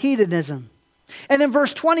of hedonism. And in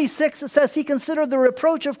verse 26 it says, he considered the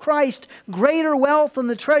reproach of Christ greater wealth than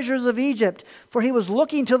the treasures of Egypt, for he was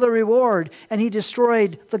looking to the reward, and he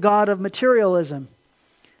destroyed the god of materialism.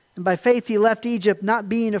 And by faith he left Egypt, not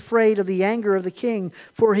being afraid of the anger of the king,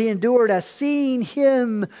 for he endured as seeing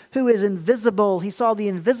him who is invisible. He saw the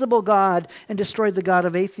invisible God and destroyed the god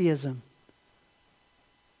of atheism.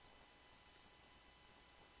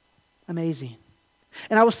 Amazing.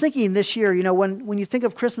 And I was thinking this year, when you think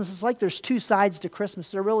of Christmas, it's like there's 2 sides to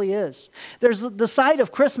Christmas. There really is. There's the side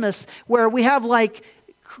of Christmas where we have like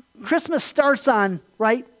Christmas starts on,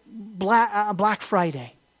 right, Black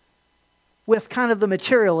Friday with kind of the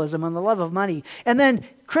materialism and the love of money. And then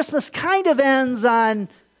Christmas kind of ends on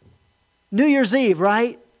New Year's Eve,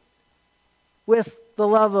 right, with the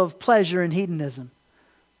love of pleasure and hedonism.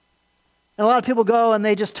 And a lot of people go and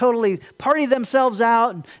they just totally party themselves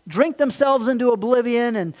out and drink themselves into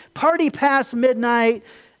oblivion and party past midnight,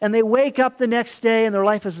 and they wake up the next day and their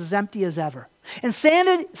life is as empty as ever. And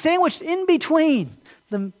sandwiched in between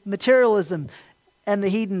the materialism and the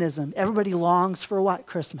hedonism, everybody longs for what?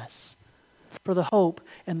 Christmas. For the hope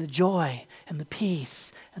and the joy and the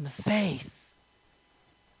peace and the faith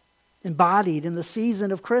embodied in the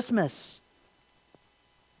season of Christmas.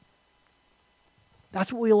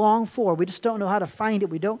 That's what we long for. We just don't know how to find it.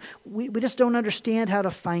 We just don't understand how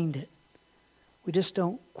to find it. We just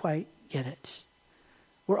don't quite get it.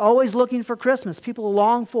 We're always looking for Christmas. People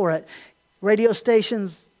long for it. Radio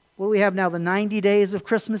stations, what do we have now? The 90 days of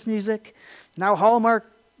Christmas music. Now Hallmark,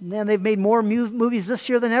 man, they've made more movies this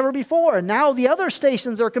year than ever before. And now the other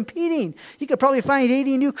stations are competing. You could probably find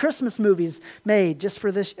 80 new Christmas movies made just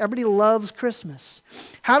for this. Everybody loves Christmas.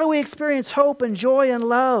 How do we experience hope and joy and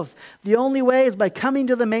love? The only way is by coming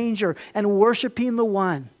to the manger and worshiping the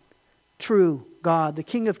one true God, the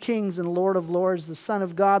King of Kings and Lord of Lords, the Son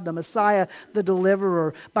of God, the Messiah, the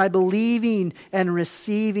Deliverer, by believing and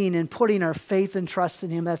receiving and putting our faith and trust in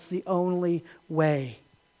Him. That's the only way.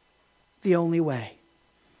 The only way.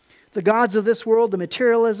 The gods of this world, the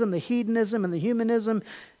materialism, the hedonism, and the humanism,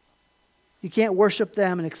 you can't worship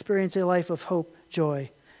them and experience a life of hope, joy,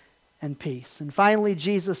 and peace. And finally,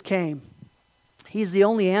 Jesus came. He's the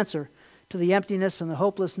only answer to the emptiness and the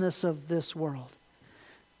hopelessness of this world.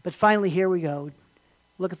 But finally, here we go.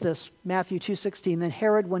 Look at this, Matthew 2:16. Then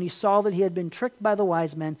Herod, when he saw that he had been tricked by the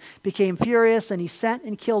wise men, became furious, and he sent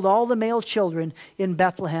and killed all the male children in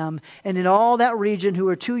Bethlehem and in all that region who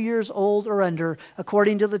were 2 years old or under,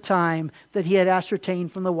 according to the time that he had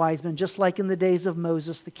ascertained from the wise men, just like in the days of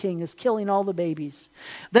Moses, the king is killing all the babies.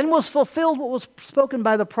 Then was fulfilled what was spoken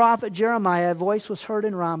by the prophet Jeremiah. A voice was heard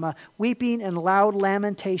in Ramah, weeping and loud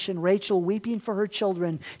lamentation, Rachel weeping for her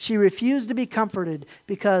children. She refused to be comforted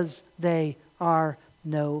because they are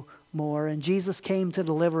no more. And Jesus came to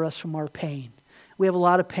deliver us from our pain. We have a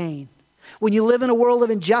lot of pain. When you live in a world of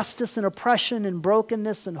injustice and oppression and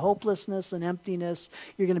brokenness and hopelessness and emptiness,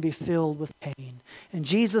 you're going to be filled with pain. And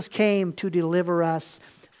Jesus came to deliver us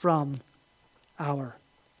from our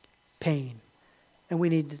pain. And we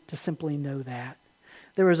need to simply know that.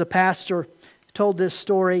 There was a pastor who told this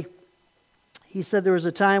story. He said there was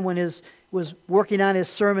a time when he was working on his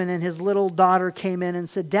sermon and his little daughter came in and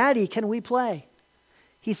said, "Daddy, can we play?"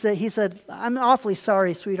 He said, "I'm awfully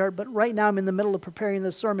sorry, sweetheart, but right now I'm in the middle of preparing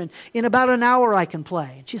the sermon. In about an hour I can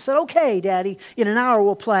play." And she said, "Okay, Daddy, in an hour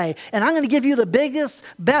we'll play. And I'm going to give you the biggest,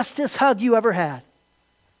 bestest hug you ever had."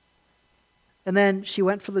 And then she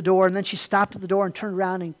went for the door, and then she stopped at the door and turned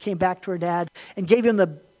around and came back to her dad and gave him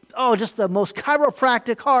just the most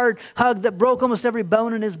chiropractic hard hug that broke almost every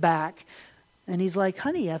bone in his back. And he's like,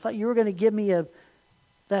 "Honey, I thought you were going to give me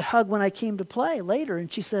that hug when I came to play later."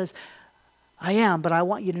 And she says, "I am, but I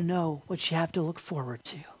want you to know what you have to look forward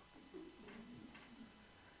to."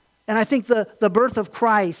 And I think the birth of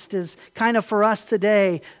Christ is kind of for us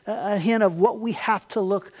today a hint of what we have to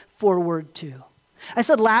look forward to. I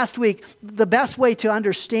said last week, the best way to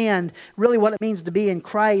understand really what it means to be in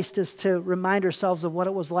Christ is to remind ourselves of what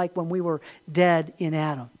it was like when we were dead in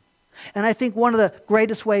Adam. And I think one of the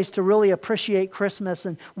greatest ways to really appreciate Christmas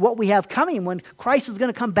and what we have coming when Christ is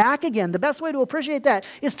going to come back again, the best way to appreciate that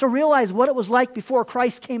is to realize what it was like before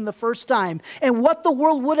Christ came the first time and what the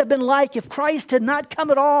world would have been like if Christ had not come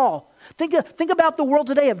at all. Think about the world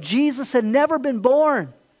today if Jesus had never been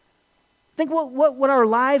born. Think what our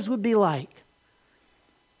lives would be like.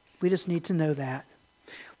 We just need to know that.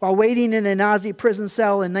 While waiting in a Nazi prison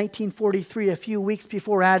cell in 1943, a few weeks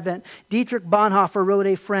before Advent, Dietrich Bonhoeffer wrote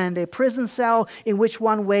a friend, "A prison cell in which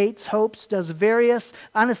one waits, hopes, does various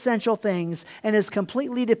unessential things, and is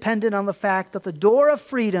completely dependent on the fact that the door of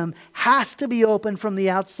freedom has to be opened from the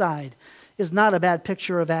outside, is not a bad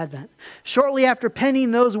picture of Advent." Shortly after penning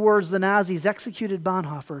those words, the Nazis executed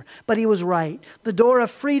Bonhoeffer. But he was right. The door of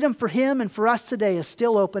freedom for him and for us today is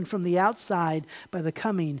still open from the outside by the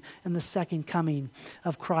coming and the second coming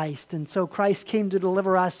of Christ. And so Christ came to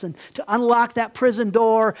deliver us and to unlock that prison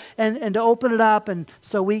door and to open it up, and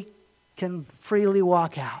so we can freely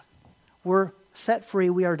walk out. We're set free.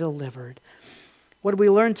 We are delivered. What did we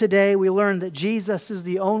learn today? We learned that Jesus is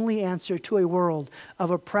the only answer to a world of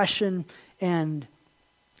oppression and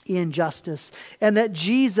injustice. And that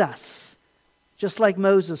Jesus just like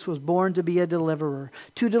Moses was born to be a deliverer,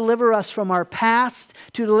 to deliver us from our past,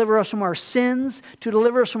 to deliver us from our sins, to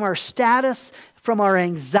deliver us from our status, from our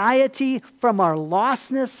anxiety, from our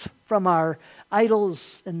lostness, from our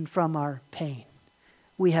idols, and from our pain.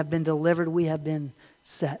 We have been delivered. We have been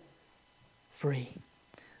set free.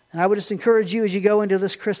 And I would just encourage you as you go into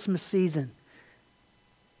this Christmas season,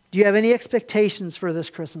 do you have any expectations for this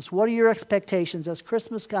Christmas? What are your expectations as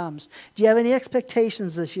Christmas comes? Do you have any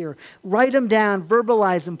expectations this year? Write them down,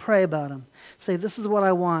 verbalize them, pray about them. Say, this is what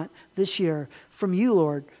I want this year from you,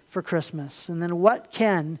 Lord, for Christmas. And then what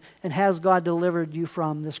can and has God delivered you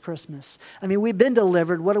from this Christmas? I mean, we've been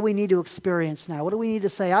delivered. What do we need to experience now? What do we need to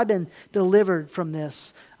say? I've been delivered from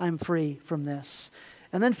this. I'm free from this.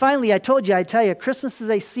 And then finally, I'd tell you, Christmas is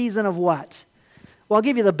a season of what? Well, I'll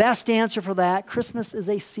give you the best answer for that. Christmas is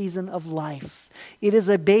a season of life. It is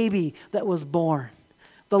a baby that was born.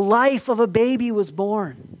 The life of a baby was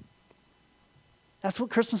born. That's what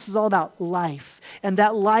Christmas is all about, life. And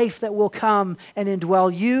that life that will come and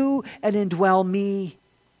indwell you and indwell me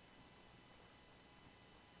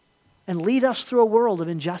and lead us through a world of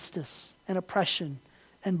injustice and oppression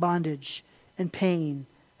and bondage and pain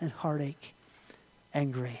and heartache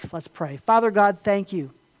and grief. Let's pray. Father God, thank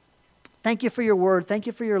you. Thank you for your word. Thank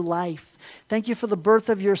you for your life. Thank you for the birth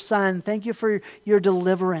of your Son. Thank you for your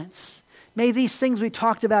deliverance. May these things we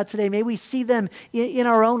talked about today, may we see them in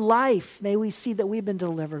our own life. May we see that we've been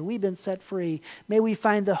delivered. We've been set free. May we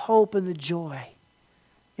find the hope and the joy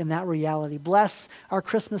in that reality. Bless our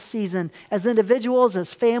Christmas season as individuals,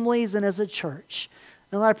 as families, and as a church.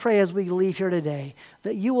 And I pray as we leave here today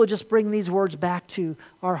that you will just bring these words back to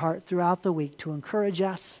our heart throughout the week to encourage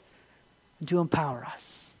us and to empower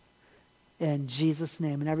us. In Jesus'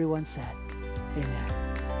 name. And everyone said, amen.